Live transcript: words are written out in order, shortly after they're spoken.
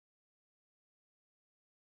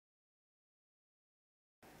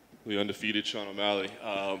The undefeated Sean O'Malley.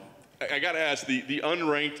 I got to ask, the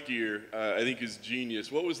unranked gear, I think is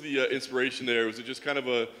genius. What was the inspiration there? Was it just kind of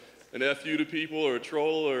an FU to people or a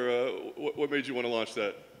troll, or what made you want to launch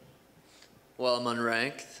that? Well, I'm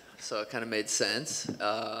unranked, so it kind of made sense.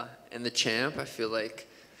 And the champ, I feel like,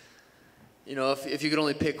 you know, if you could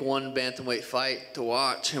only pick one bantamweight fight to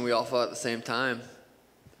watch and we all fought at the same time,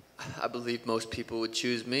 I believe most people would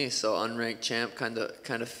choose me. So unranked champ kind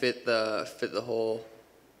of fit the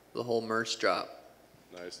whole merch drop.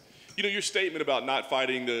 Nice. You know, your statement about not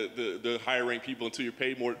fighting the higher ranked people until you're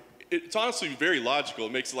paid more, it's honestly very logical.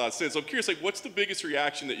 It makes a lot of sense. So I'm curious, like, what's the biggest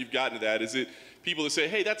reaction that you've gotten to that? Is it people that say,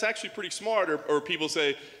 hey, that's actually pretty smart, or people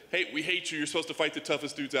say, hey, we hate you, you're supposed to fight the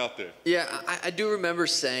toughest dudes out there? Yeah, I do remember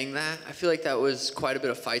saying that. I feel like that was quite a bit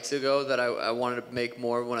of fights ago that I wanted to make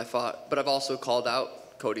more when I fought. But I've also called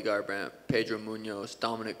out Cody Garbrandt, Pedro Munoz,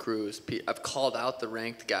 Dominic Cruz. I've called out the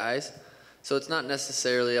ranked guys. So it's not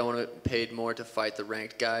necessarily I want to get paid more to fight the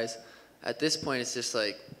ranked guys. At this point, it's just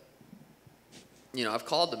like, you know, I've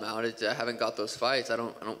called them out. I haven't got those fights. I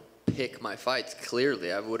don't pick my fights.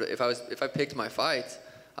 Clearly, I would if I picked my fights,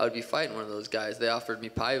 I would be fighting one of those guys. They offered me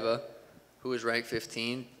Paiva, who was ranked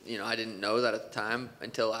 15. You know, I didn't know that at the time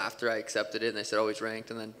until after I accepted it, and they said, oh, he's ranked,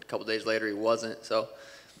 and then a couple days later he wasn't. So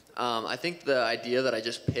I think the idea that I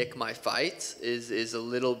just pick my fights is a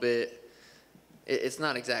little bit. It's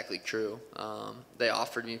not exactly true. They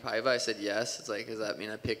offered me Paiva. I said yes. It's like, does that mean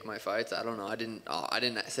I pick my fights? I don't know. I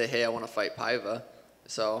didn't say, hey, I want to fight Paiva.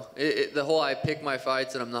 So the whole I pick my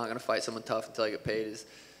fights and I'm not going to fight someone tough until I get paid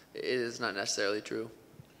is not necessarily true.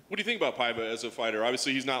 What do you think about Paiva as a fighter?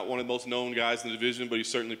 Obviously, he's not one of the most known guys in the division, but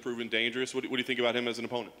he's certainly proven dangerous. What do you think about him as an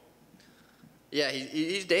opponent? Yeah,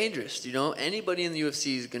 he's dangerous. You know, anybody in the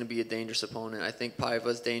UFC is going to be a dangerous opponent. I think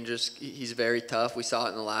Paiva's dangerous. He's very tough. We saw it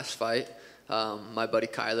in the last fight. My buddy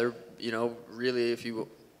Kyler, you know, really,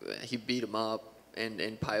 he beat him up,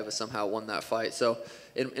 and Paiva somehow won that fight. So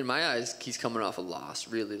in my eyes, he's coming off a loss.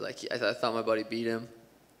 Really, like I thought my buddy beat him.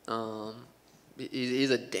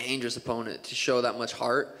 He's a dangerous opponent to show that much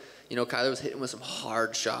heart. You know, Kyler was hitting with some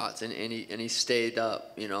hard shots, and he stayed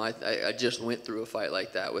up. You know, I just went through a fight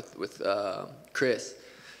like that with Chris.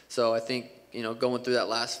 So I think, you know, going through that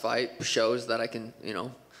last fight shows that I can, you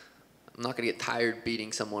know, I'm not going to get tired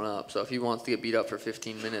beating someone up. So if he wants to get beat up for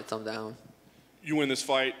 15 minutes, I'm down. You win this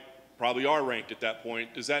fight, probably are ranked at that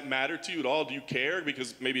point. Does that matter to you at all? Do you care?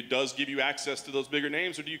 Because maybe it does give you access to those bigger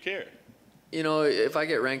names, or do you care? You know, if I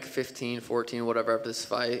get ranked 15, 14, whatever after this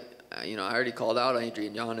fight, you know, I already called out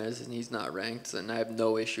Adrian Yanez, and he's not ranked, and I have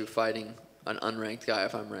no issue fighting an unranked guy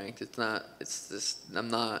if I'm ranked. I'm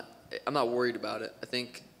not worried about it. I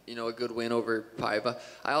think, you know, a good win over Paiva.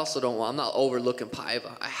 I'm not overlooking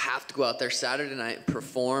Paiva. I have to go out there Saturday night and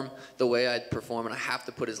perform the way I'd perform, and I have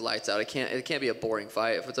to put his lights out. It can't be a boring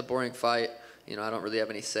fight. If it's a boring fight, you know, I don't really have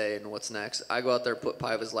any say in what's next. I go out there and put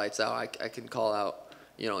Paiva's lights out. I can call out,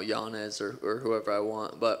 you know, Yanez or whoever I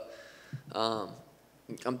want. But,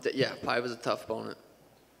 yeah, Paiva's a tough opponent.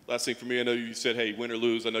 Last thing for me, I know you said, hey, win or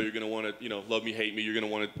lose, I know you're going to want to, you know, love me, hate me. You're going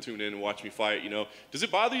to want to tune in and watch me fight, you know. Does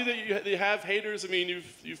it bother you that you have haters? I mean,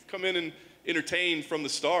 you've come in and entertained from the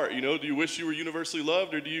start, you know. Do you wish you were universally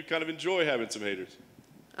loved, or do you kind of enjoy having some haters?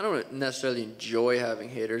 I don't necessarily enjoy having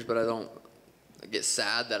haters, but I get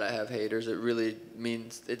sad that I have haters. It really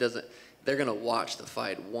means it doesn't. They're going to watch the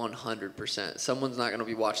fight 100%. Someone's not going to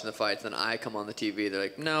be watching the fights, then I come on the TV. They're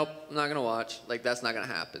like, nope, I'm not going to watch. Like, that's not going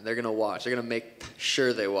to happen. They're going to watch. They're going to make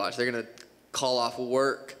sure they watch. They're going to call off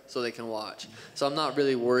work so they can watch. So I'm not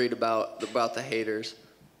really worried about the haters.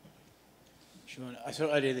 Sean, I saw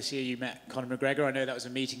earlier this year you met Conor McGregor. I know that was a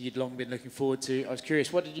meeting you'd long been looking forward to. I was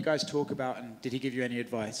curious, what did you guys talk about, and did he give you any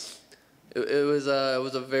advice? It was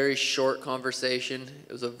a very short conversation.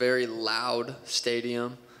 It was a very loud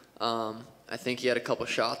stadium. I think he had a couple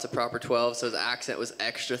shots of proper 12, so his accent was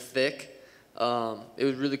extra thick. It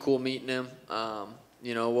was really cool meeting him.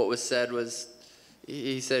 You know, what was said was,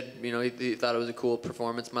 he said, you know, he thought it was a cool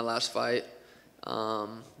performance, my last fight.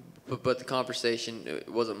 But the conversation, it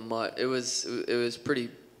wasn't much. It was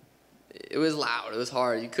pretty, it was loud. It was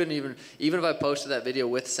hard. You couldn't even if I posted that video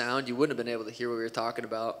with sound, you wouldn't have been able to hear what we were talking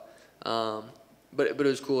about. But it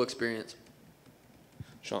was a cool experience.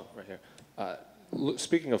 Sean, right here.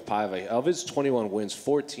 Speaking of Paiva, of his 21 wins,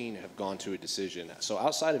 14 have gone to a decision. So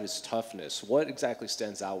outside of his toughness, what exactly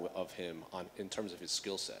stands out of him in terms of his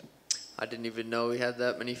skill set? I didn't even know he had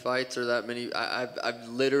that many fights or that many. I've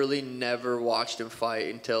literally never watched him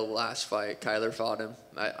fight until last fight. Kyler fought him.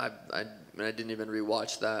 I didn't even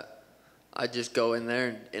rewatch that. I just go in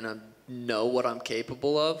there and I know what I'm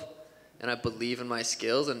capable of, and I believe in my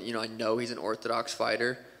skills. And you know, I know he's an orthodox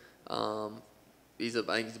fighter.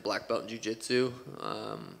 I think he's a black belt in jiu-jitsu.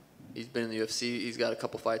 He's been in the UFC. He's got a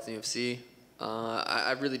couple fights in the UFC.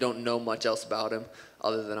 I really don't know much else about him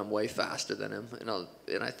other than I'm way faster than him,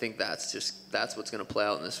 and I think that's what's going to play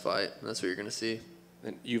out in this fight. And that's what you're going to see.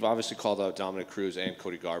 And you've obviously called out Dominic Cruz and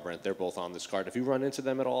Cody Garbrandt. They're both on this card. Have you run into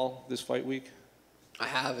them at all this fight week? I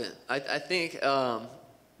haven't. I think, yeah,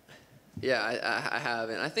 I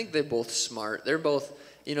haven't. I think they're both smart. They're both,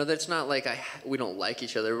 it's not like we don't like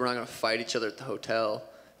each other. We're not going to fight each other at the hotel.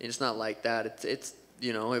 It's not like that. It's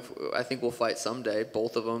if I think we'll fight someday,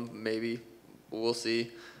 both of them, maybe. We'll see.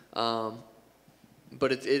 But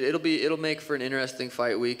it'll make for an interesting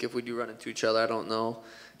fight week if we do run into each other. I don't know.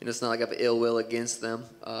 It's not like I have ill will against them.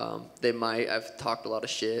 They might. I've talked a lot of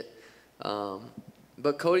shit.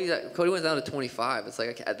 But Cody went down to 25. It's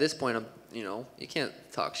like at this point, you can't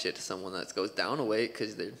talk shit to someone that goes down a weight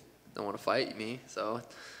because they don't want to fight me. So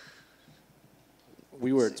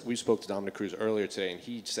we spoke to Dominic Cruz earlier today, and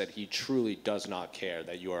he said he truly does not care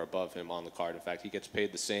that you are above him on the card. In fact, he gets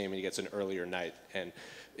paid the same, and he gets an earlier night. And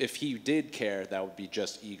if he did care, that would be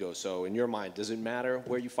just ego. So in your mind, does it matter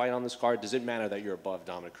where you fight on this card? Does it matter that you're above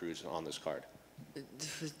Dominic Cruz on this card?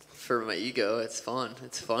 For my ego, it's fun.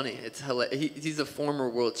 It's funny. It's he's a former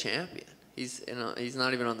world champion. He's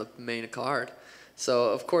not even on the main card. So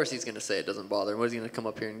of course he's gonna say it doesn't bother him. What is he gonna come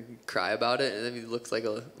up here and cry about it? And then he looks like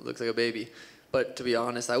a baby. But to be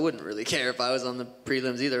honest, I wouldn't really care if I was on the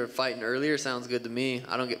prelims either. Fighting earlier sounds good to me.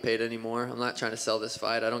 I don't get paid anymore. I'm not trying to sell this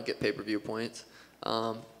fight. I don't get pay-per-view points.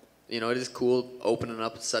 It is cool opening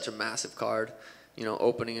up such a massive card.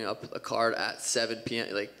 Opening up a card at 7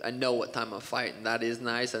 p.m. Like, I know what time I'm fighting. That is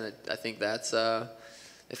nice, and I think that's,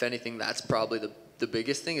 if anything, that's probably the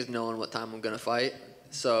biggest thing is knowing what time I'm going to fight.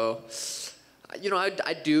 So,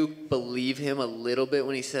 I do believe him a little bit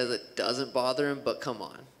when he says it doesn't bother him, but come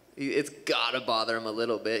on. It's got to bother him a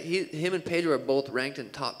little bit. Him and Pedro are both ranked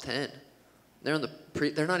in top 10. They're on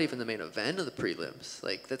they're not even the main event of the prelims.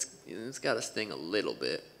 Like, it's got to sting a little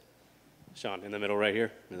bit. Sean, in the middle right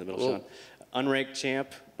here. In the middle, Sean. Unranked champ,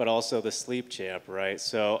 but also the sleep champ, right?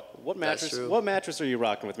 So what mattress are you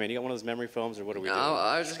rocking with, man? You got one of those memory foams, or what are we doing?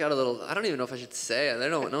 I just got a little, I don't even know if I should say it.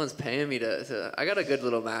 No one's paying me to I got a good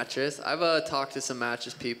little mattress. I've talked to some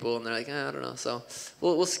mattress people, and they're like, I don't know. So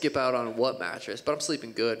we'll skip out on what mattress, but I'm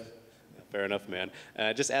sleeping good. Fair enough, man.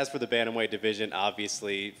 Just as for the bantamweight division,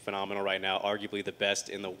 obviously phenomenal right now, arguably the best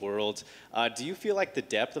in the world. Do you feel like the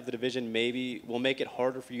depth of the division maybe will make it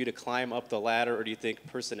harder for you to climb up the ladder, or do you think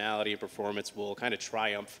personality and performance will kind of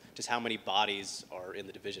triumph just how many bodies are in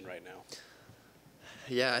the division right now?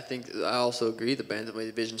 Yeah, I also agree. The bantamweight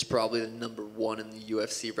division is probably the #1 in the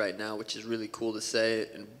UFC right now, which is really cool to say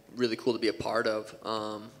and really cool to be a part of.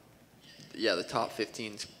 Yeah, the top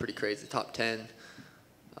 15 is pretty crazy. Top 10.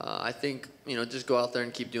 I think, just go out there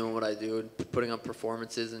and keep doing what I do and putting up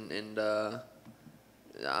performances, and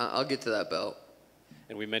I'll get to that belt.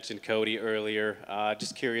 And we mentioned Cody earlier.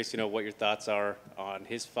 Just curious, what your thoughts are on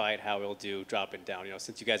his fight, how he'll do dropping down,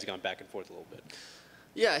 since you guys have gone back and forth a little bit.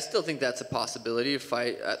 Yeah, I still think that's a possibility to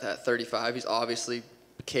fight at 35. He's obviously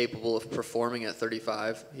capable of performing at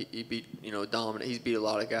 35. He beat, dominant. He's beat a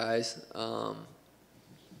lot of guys.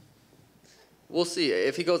 We'll see.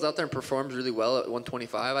 If he goes out there and performs really well at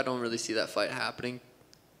 125, I don't really see that fight happening.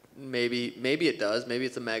 Maybe it does. Maybe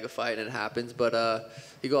it's a mega fight and it happens. But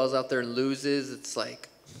he goes out there and loses. It's like,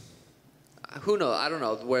 who knows? I don't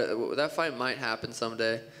know. Where that fight might happen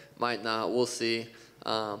someday. Might not. We'll see.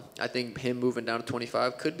 I think him moving down to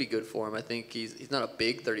 25 could be good for him. I think he's not a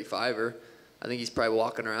big 35er. I think he's probably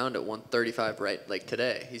walking around at 135 right like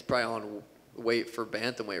today. He's probably on weight for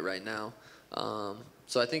bantamweight right now.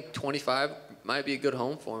 So I think 25 might be a good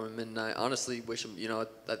home for him, and I honestly wish him,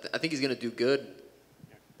 I think he's going to do good.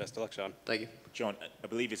 Best of luck, Sean. Thank you. Sean, I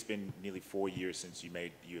believe it's been nearly 4 years since you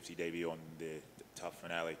made the UFC debut on the tough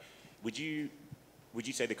finale. Would you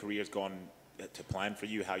say the career's gone to plan for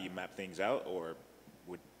you, how you map things out, or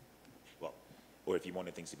or if you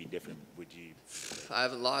wanted things to be different, would you? I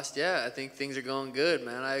haven't lost yet. I think things are going good,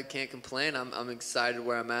 man. I can't complain. I'm excited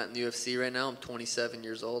where I'm at in the UFC right now. I'm 27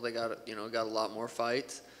 years old. I got a lot more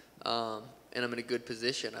fights, and I'm in a good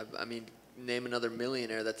position. I mean, name another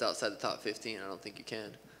millionaire that's outside the top 15. I don't think you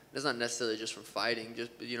can. It's not necessarily just from fighting.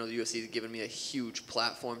 Just the UFC has given me a huge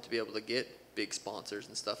platform to be able to get big sponsors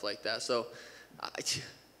and stuff like that. So,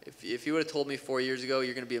 if you would have told me 4 years ago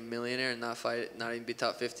you're going to be a millionaire and not fight, not even be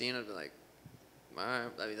top 15, I'd be like, all right.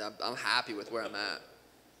 I mean, I'm happy with where I'm at.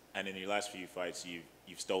 And in your last few fights,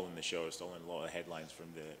 you've stolen the show, stolen a lot of headlines from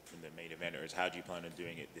the main eventers. How do you plan on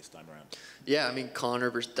doing it this time around? Yeah, I mean,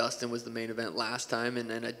 Conor versus Dustin was the main event last time,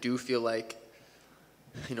 and I do feel like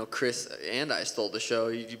you know, Chris and I stole the show.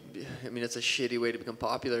 I mean, it's a shitty way to become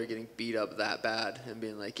popular, getting beat up that bad and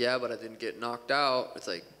being like, yeah, but I didn't get knocked out. It's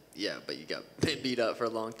like, yeah, but you got beat up for a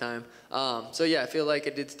long time. So yeah, I feel like I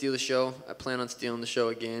did steal the show. I plan on stealing the show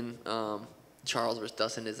again. Charles versus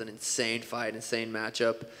Dustin is an insane fight, insane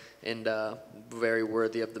matchup, and very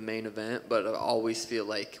worthy of the main event. But I always feel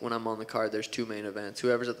like when I'm on the card, there's 2 main events.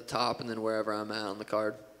 Whoever's at the top and then wherever I'm at on the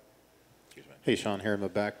card. Hey, Sean, here in the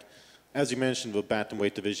back. As you mentioned, the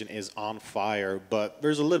bantamweight division is on fire, but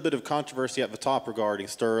there's a little bit of controversy at the top regarding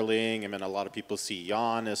Sterling. I mean, a lot of people see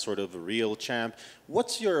Jan as sort of a real champ.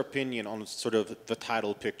 What's your opinion on sort of the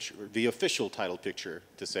title picture, the official title picture,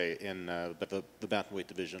 to say, in the bantamweight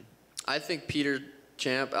division? I think Peter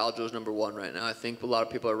champ, Aljo's #1 right now. I think a lot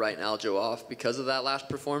of people are writing Aljo off because of that last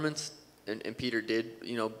performance, and Peter did,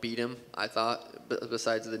 you know, beat him, I thought,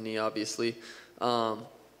 besides the knee, obviously.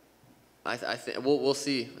 I think we'll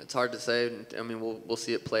see. It's hard to say. I mean, we'll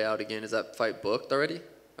see it play out again. Is that fight booked already,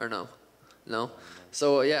 or no? No.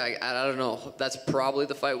 So yeah, I don't know. That's probably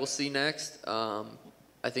the fight we'll see next.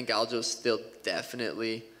 I think Aljo's still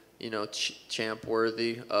definitely, you know, champ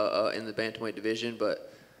worthy in the bantamweight division,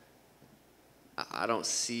 but I don't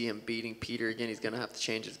see him beating Peter again. He's gonna have to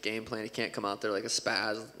change his game plan. He can't come out there like a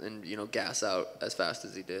spaz and, you know, gas out as fast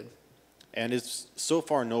as he did. And so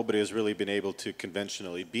far, nobody has really been able to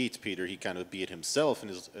conventionally beat Peter. He kind of beat himself in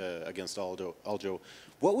his, against Aljo.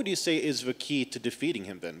 What would you say is the key to defeating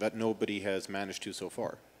him then, that nobody has managed to so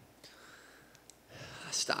far?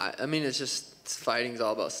 Style. I mean, it's just fighting's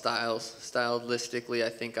all about styles. Stylistically, I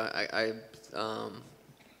think I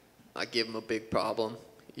give him a big problem.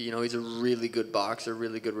 You know, he's a really good boxer,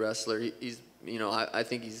 really good wrestler. He's, you know, I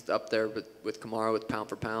think he's up there with Kamaru with pound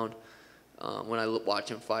for pound. When I watch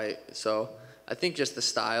him fight. So I think just the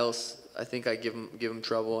styles, I think I give him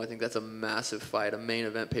trouble. I think that's a massive fight, a main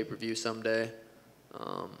event pay-per-view someday.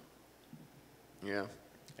 Yeah.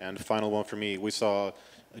 And final one for me, we saw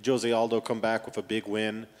Jose Aldo come back with a big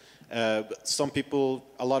win. Some people,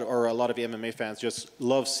 a lot of the MMA fans just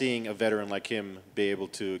love seeing a veteran like him be able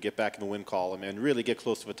to get back in the win column and really get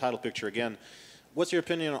close to the title picture again. What's your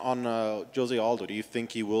opinion on Jose Aldo? Do you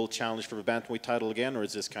think he will challenge for the bantamweight title again, or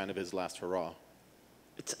is this kind of his last hurrah?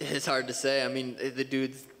 It's hard to say. I mean, the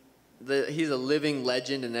dude's he's a living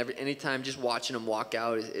legend, and anytime just watching him walk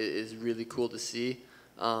out is really cool to see.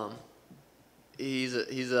 He's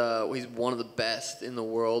one of the best in the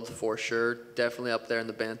world for sure. Definitely up there in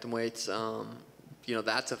the bantamweights. You know,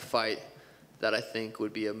 that's a fight that I think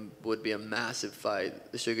would be a massive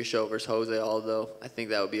fight. The Suga Show versus Jose Aldo. I think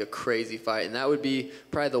that would be a crazy fight, and that would be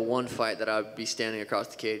probably the one fight that I would be standing across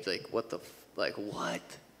the cage like, what?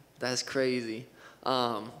 That's crazy.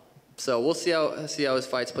 So we'll see how his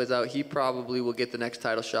fights plays out. He probably will get the next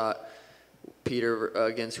title shot. Peter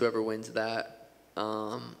against whoever wins that.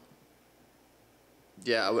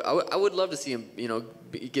 Yeah, I would love to see him, you know,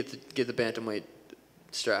 get the bantamweight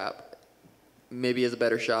strap. Maybe he has a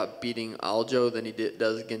better shot beating Aljo than he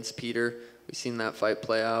does against Peter. We've seen that fight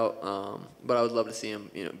play out, but I would love to see him,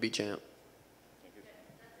 you know, be champ.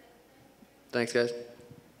 Thanks, guys.